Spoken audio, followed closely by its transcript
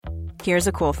Here's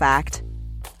a cool fact.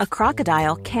 A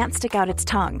crocodile can't stick out its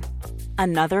tongue.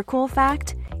 Another cool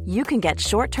fact, you can get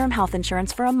short-term health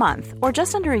insurance for a month or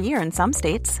just under a year in some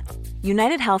states.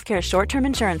 United Healthcare short-term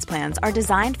insurance plans are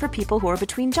designed for people who are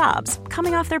between jobs,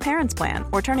 coming off their parents' plan,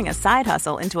 or turning a side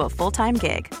hustle into a full-time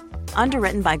gig.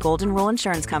 Underwritten by Golden Rule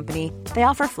Insurance Company, they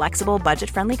offer flexible,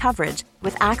 budget-friendly coverage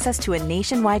with access to a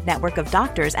nationwide network of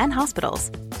doctors and hospitals.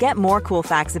 Get more cool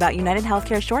facts about United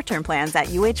Healthcare short-term plans at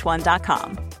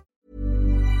uh1.com.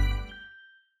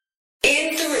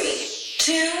 In 3,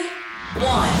 2,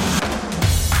 1.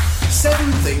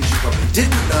 7 things you probably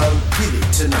didn't know you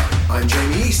need to know. I'm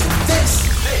Jamie East, and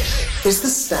this is the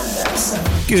Standout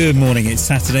 7. Good morning, it's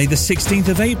Saturday the 16th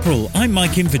of April. I'm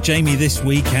Mike in for Jamie this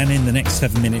week, and in the next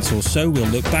 7 minutes or so we'll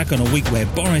look back on a week where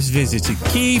Boris visited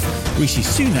Kyiv, Rishi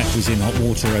Sunak was in hot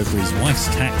water over his wife's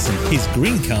tax and his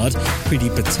green card,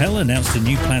 Priti Patel announced a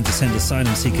new plan to send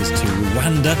asylum seekers to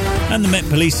Rwanda, and the Met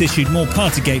Police issued more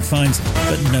Partygate fines,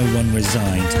 but no one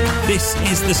resigned. This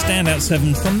is the Standout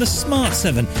 7 from the Smart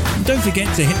 7. And don't forget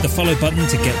to hit the follow button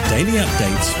to get daily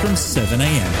updates from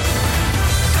 7am.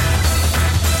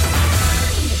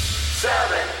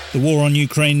 The war on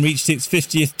Ukraine reached its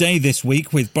 50th day this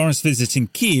week, with Boris visiting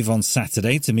Kyiv on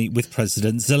Saturday to meet with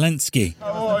President Zelensky.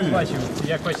 How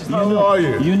are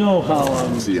you? You know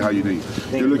how... See how you doing?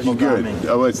 You're looking good.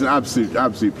 Oh, it's an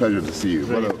absolute pleasure to see you.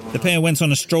 The pair went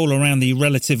on a stroll around the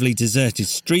relatively deserted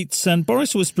streets, and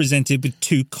Boris was presented with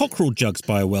 2 cockerel jugs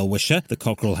by a well-wisher. The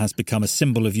cockerel has become a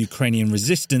symbol of Ukrainian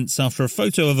resistance after a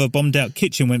photo of a bombed-out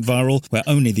kitchen went viral where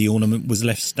only the ornament was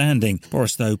left standing.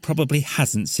 Boris, though, probably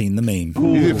hasn't seen the meme.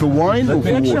 Is it for wine or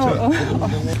for water?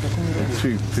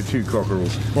 For two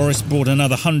cockerels. Boris brought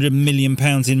another £100 million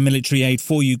in military aid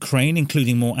for Ukraine,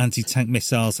 including more anti-tank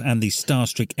missiles and the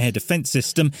Starstreak air defence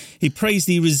system. He praised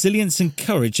the resilience and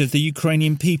courage of the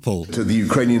Ukrainian people. The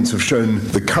Ukrainians have shown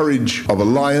the courage of a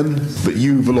lion, but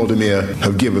you, Volodymyr,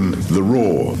 have given the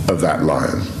roar of that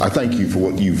lion. I thank you for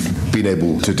what you've been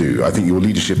able to do. I think your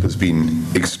leadership has been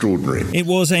extraordinary. It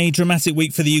was a dramatic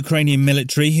week for the Ukrainian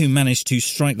military, who managed to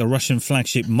strike the Russian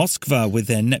flagship Moskva with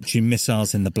their Neptune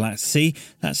missiles in the Black Sea.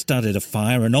 That started a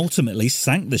fire and ultimately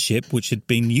sank the ship, which had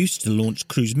been used to launch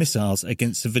cruise missiles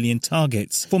against civilian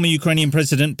targets. Former Ukrainian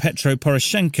President Petro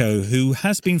Poroshenko, who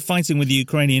has been fighting with the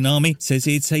Ukrainian army, says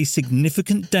it's a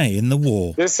significant day in the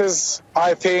war. This is,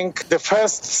 I think, the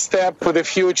first step for the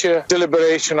future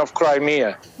deliberation of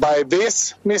Crimea. By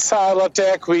this missile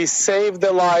attack, we saved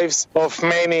the lives of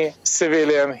many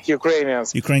civilian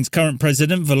Ukrainians. Ukraine's current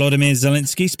president, Volodymyr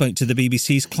Zelensky, spoke to the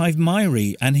BBC's Clive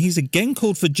Myrie, and he's again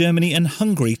called for Germany and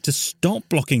Hungary to stop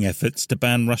blocking efforts to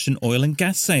ban Russian oil and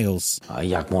gas sales.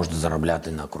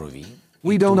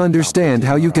 We don't understand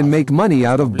how you can make money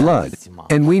out of blood.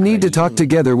 And we need to talk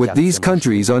together with these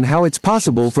countries on how it's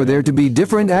possible for there to be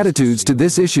different attitudes to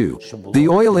this issue. The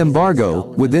oil embargo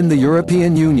within the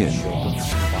European Union.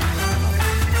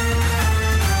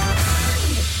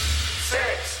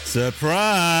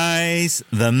 Surprise!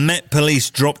 The Met Police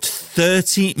dropped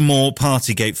 30 more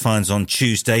Partygate fines on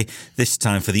Tuesday, this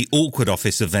time for the awkward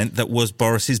office event that was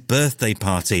Boris's birthday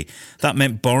party. That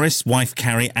meant Boris, wife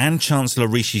Carrie and Chancellor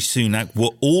Rishi Sunak were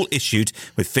all issued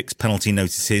with fixed penalty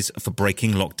notices for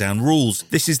breaking lockdown rules.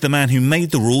 This is the man who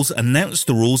made the rules, announced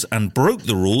the rules and broke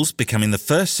the rules, becoming the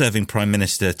first serving Prime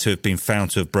Minister to have been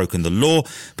found to have broken the law,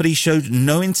 but he showed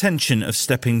no intention of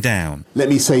stepping down. Let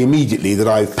me say immediately that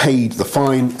I've paid the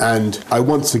fine, and I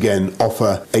once again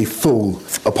offer a full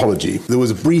apology. There was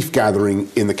a brief gathering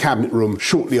in the Cabinet Room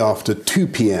shortly after 2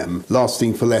 p.m,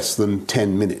 lasting for less than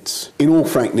 10 minutes. In all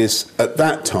frankness, at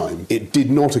that time, it did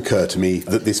not occur to me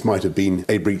that this might have been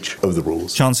a breach of the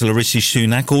rules. Chancellor Rishi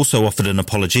Sunak also offered an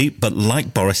apology, but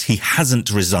like Boris, he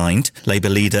hasn't resigned. Labour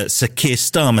leader Sir Keir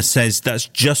Starmer says that's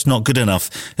just not good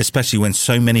enough, especially when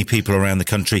so many people around the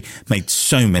country made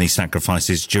so many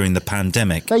sacrifices during the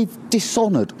pandemic. They've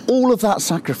dishonoured all of that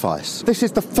sacrifice. This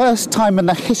is the first time in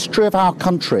the history of our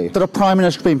country that a Prime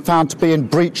Minister has been found to be in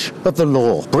breach of the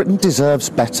law. Britain deserves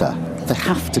better. They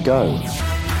have to go.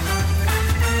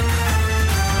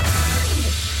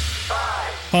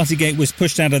 Partygate was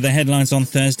pushed out of the headlines on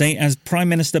Thursday as Prime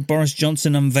Minister Boris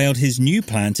Johnson unveiled his new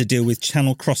plan to deal with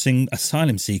channel crossing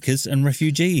asylum seekers and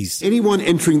refugees. Anyone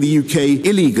entering the UK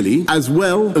illegally, as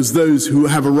well as those who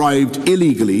have arrived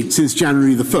illegally since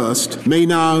January the 1st, may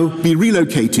now be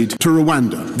relocated to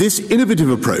Rwanda. This innovative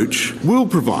approach will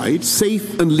provide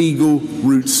safe and legal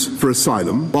routes for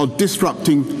asylum while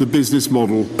disrupting the business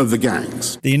model of the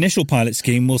gangs. The initial pilot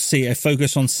scheme will see a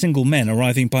focus on single men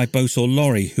arriving by boat or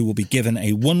lorry who will be given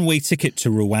a one-way ticket to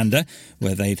Rwanda,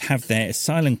 where they'd have their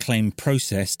asylum claim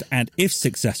processed and, if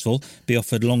successful, be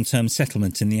offered long-term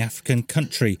settlement in the African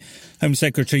country. Home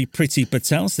Secretary Priti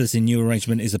Patel says the new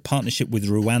arrangement is a partnership with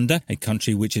Rwanda, a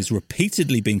country which has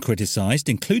repeatedly been criticised,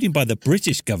 including by the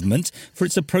British government, for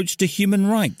its approach to human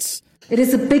rights. It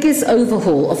is the biggest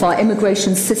overhaul of our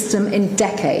immigration system in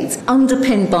decades,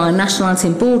 underpinned by a Nationality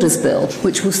and Borders Bill,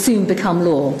 which will soon become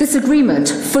law. This agreement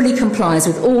fully complies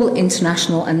with all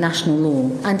international and national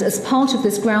law. And as part of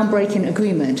this groundbreaking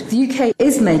agreement, the UK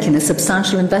is making a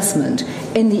substantial investment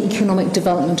in the economic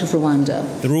development of Rwanda.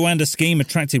 The Rwanda scheme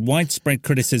attracted widespread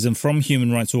criticism from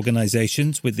human rights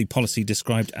organisations, with the policy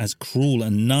described as cruel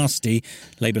and nasty.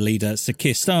 Labour leader Sir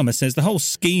Keir Starmer says the whole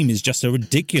scheme is just a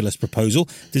ridiculous proposal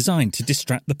designed to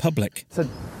distract the public. It's a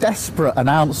desperate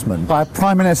announcement by a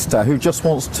Prime Minister who just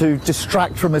wants to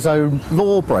distract from his own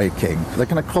law-breaking. They're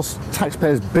going to cost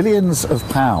taxpayers billions of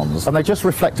pounds, and they just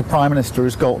reflect a Prime Minister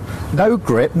who's got no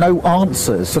grip, no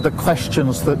answers to the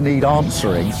questions that need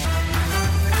answering.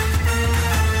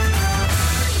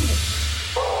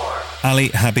 Ali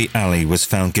Habi Ali was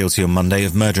found guilty on Monday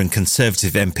of murdering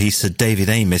Conservative MP Sir David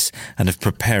Amess and of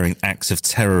preparing acts of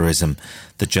terrorism.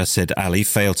 The judge said Ali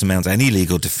failed to mount any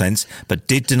legal defence but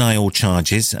did deny all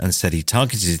charges and said he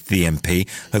targeted the MP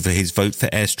over his vote for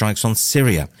airstrikes on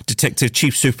Syria. Detective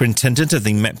Chief Superintendent of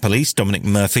the Met Police, Dominic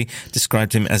Murphy,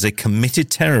 described him as a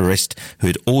committed terrorist who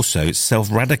had also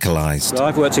self-radicalised.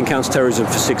 I've worked in counter-terrorism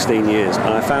for 16 years and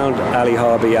I found Ali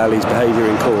Habi Ali's behaviour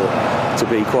in court to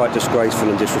be quite disgraceful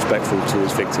and disrespectful to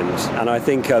his victims. And I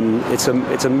think it's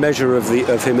a measure of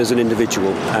him as an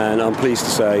individual, and I'm pleased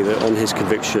to say that on his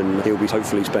conviction he'll be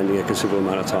hopefully spending a considerable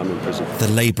amount of time in prison. The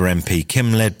Labour MP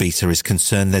Kim Leadbeater is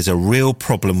concerned there's a real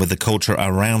problem with the culture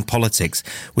around politics,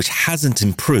 which hasn't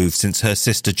improved since her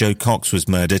sister Jo Cox was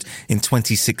murdered in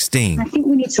 2016. I think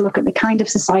we need to look at the kind of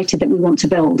society that we want to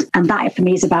build, and that for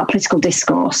me is about political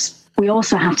discourse. We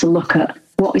also have to look at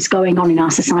what is going on in our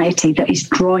society that is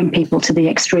drawing people to the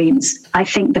extremes. I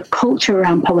think the culture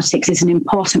around politics is an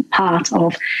important part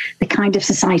of the kind of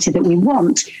society that we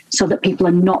want, so that people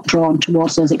are not drawn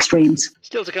towards those extremes.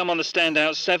 Still to come on the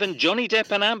Standout 7, Johnny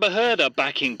Depp and Amber Heard are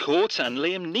back in court and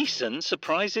Liam Neeson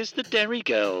surprises the Derry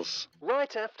Girls.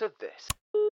 Right after this.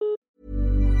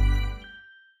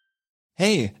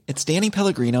 Hey, it's Danny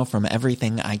Pellegrino from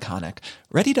Everything Iconic.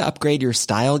 Ready to upgrade your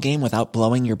style game without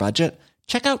blowing your budget?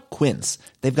 Check out Quince.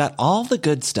 They've got all the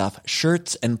good stuff,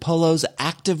 shirts and polos,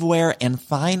 activewear, and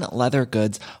fine leather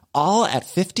goods, all at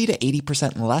 50 to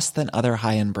 80% less than other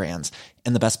high-end brands.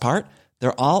 And the best part?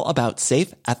 They're all about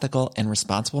safe, ethical, and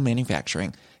responsible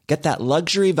manufacturing. Get that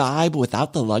luxury vibe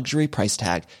without the luxury price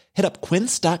tag. Hit up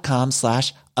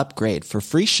quince.com/upgrade for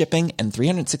free shipping and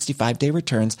 365-day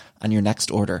returns on your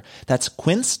next order. That's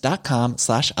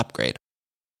quince.com/upgrade.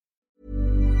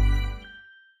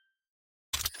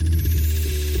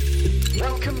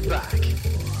 Welcome back.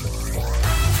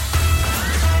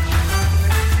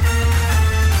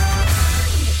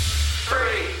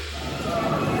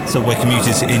 Subway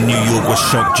commuters in New York were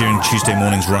shocked during Tuesday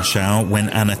morning's rush hour when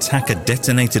an attacker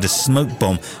detonated a smoke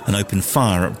bomb and opened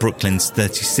fire at Brooklyn's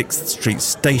 36th Street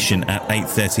station at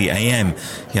 8:30 a.m.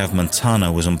 Yav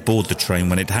Montana was on board the train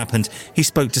when it happened. He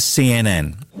spoke to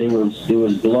CNN. There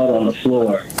was blood on the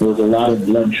floor. There was a lot of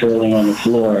blood trailing on the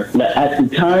floor. At the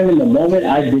time, in the moment,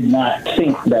 I did not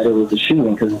think that it was a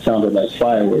shooting because it sounded like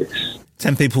fireworks.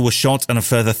 10 people were shot and a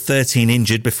further 13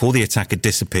 injured before the attacker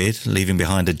disappeared, leaving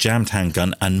behind a jammed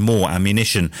handgun and more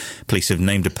ammunition. Police have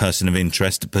named a person of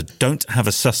interest but don't have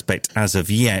a suspect as of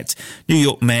yet. New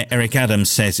York Mayor Eric Adams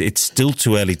says it's still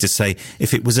too early to say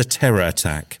if it was a terror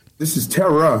attack. This is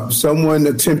terror. Someone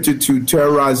attempted to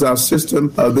terrorize our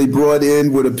system. They brought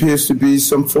in what appears to be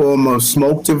some form of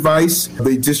smoke device.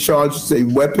 They discharged a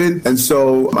weapon. And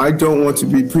so I don't want to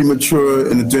be premature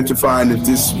in identifying if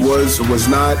this was or was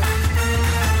not.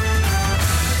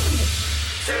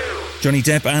 Johnny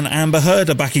Depp and Amber Heard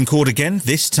are back in court again.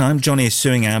 This time, Johnny is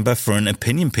suing Amber for an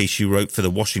opinion piece she wrote for the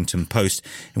Washington Post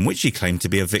in which she claimed to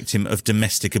be a victim of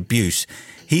domestic abuse.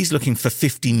 He's looking for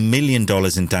 $50 million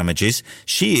in damages.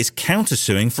 She is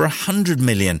countersuing for $100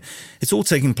 million. It's all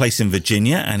taking place in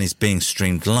Virginia and is being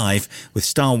streamed live, with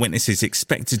star witnesses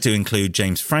expected to include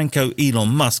James Franco, Elon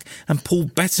Musk and Paul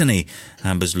Bettany.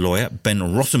 Amber's lawyer, Ben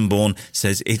Rottenborn,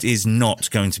 says it is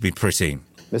not going to be pretty.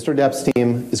 Mr. Depp's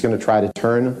team is going to try to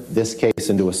turn this case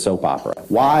into a soap opera.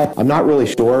 Why? I'm not really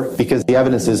sure, because the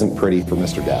evidence isn't pretty for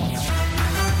Mr. Depp.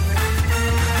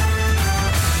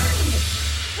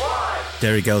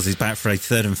 Derry Girls is back for a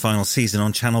third and final season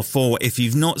on Channel 4. If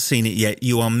you've not seen it yet,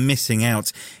 you are missing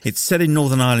out. It's set in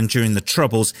Northern Ireland during the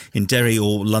Troubles, in Derry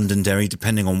or Londonderry,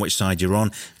 depending on which side you're on.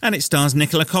 And it stars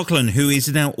Nicola Coughlan, who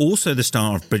is now also the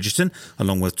star of Bridgerton,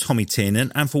 along with Tommy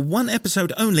Tiernan, and for one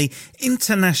episode only,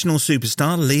 international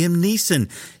superstar Liam Neeson.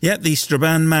 Yep, the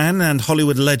Strabane man and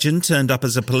Hollywood legend turned up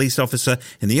as a police officer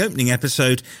in the opening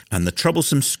episode, and the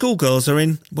troublesome schoolgirls are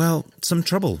in, well, some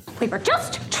trouble. We were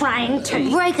just trying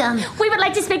to... Brigham. We would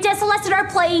like to speak to a solicitor,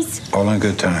 please. All in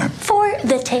good time. For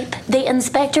the tape, the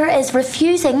inspector is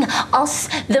refusing us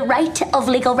the right of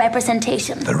legal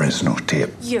representation. There is no tape.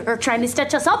 You're trying to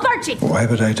stitch us up, aren't you? Why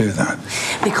would I do that?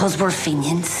 Because we're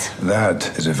Fenians.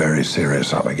 That is a very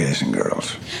serious allegation,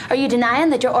 girls. Are you denying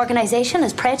that your organisation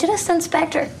is prejudiced,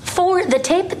 Inspector? For the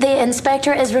tape, the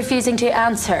inspector is refusing to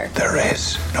answer. There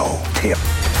is no tape.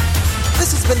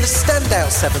 This has been the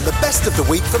Standout 7, the best of the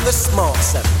week from the Smart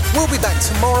 7. We'll be back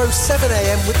tomorrow, 7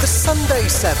 a.m. with the Sunday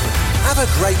 7. Have a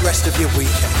great rest of your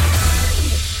weekend.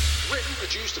 Written,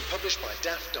 produced and published by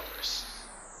Daft Dog.